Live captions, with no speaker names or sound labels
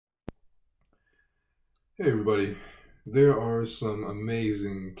Hey everybody, there are some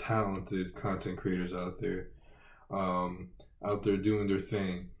amazing, talented content creators um, out there doing their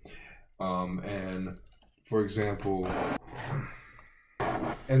thing. And for example,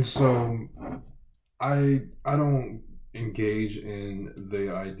 and so I don't engage in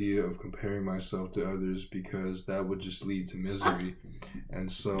the idea of comparing myself to others because that would just lead to misery.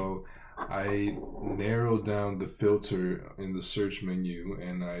 And so I narrow down the filter in the search menu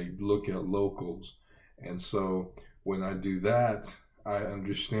and I look at locals. And so when I do that, I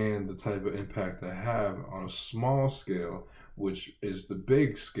understand the type of impact I have on a small scale, which is the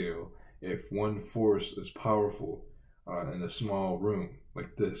big scale, if one force is powerful in a small room,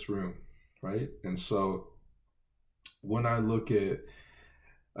 like this room, right? And so when I look at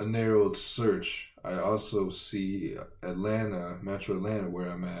a narrowed search, I also see Atlanta, Metro Atlanta, where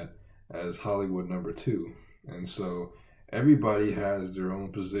I'm at, as Hollywood number two. And so everybody has their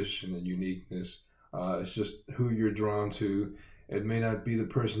own position and uniqueness. It's just who you're drawn to. It may not be the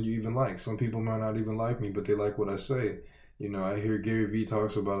person you even like. Some people might not even like me, but they like what I say. You know, I hear Gary Vee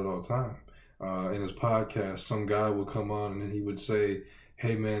talks about it all the time. In his podcast, some guy would come on and he would say,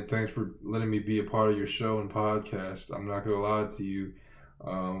 "Hey man, thanks for letting me be a part of your show and podcast. I'm not gonna lie to you.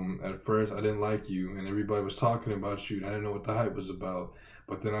 At first, I didn't like you, and everybody was talking about you, and I didn't know what the hype was about.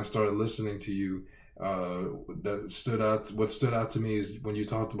 But then I started listening to you. That stood out. What stood out to me is when you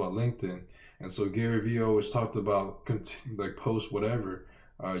talked about LinkedIn, and so Gary Vee always talked about like post whatever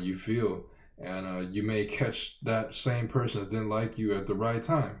you feel, and you may catch that same person that didn't like you at the right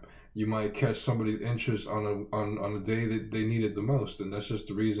time. You might catch somebody's interest on a day that they need it the most, and that's just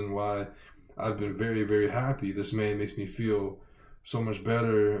the reason why I've been very very happy. This man makes me feel so much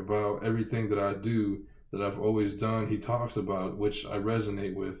better about everything that I do that I've always done. He talks about, which I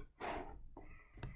resonate with.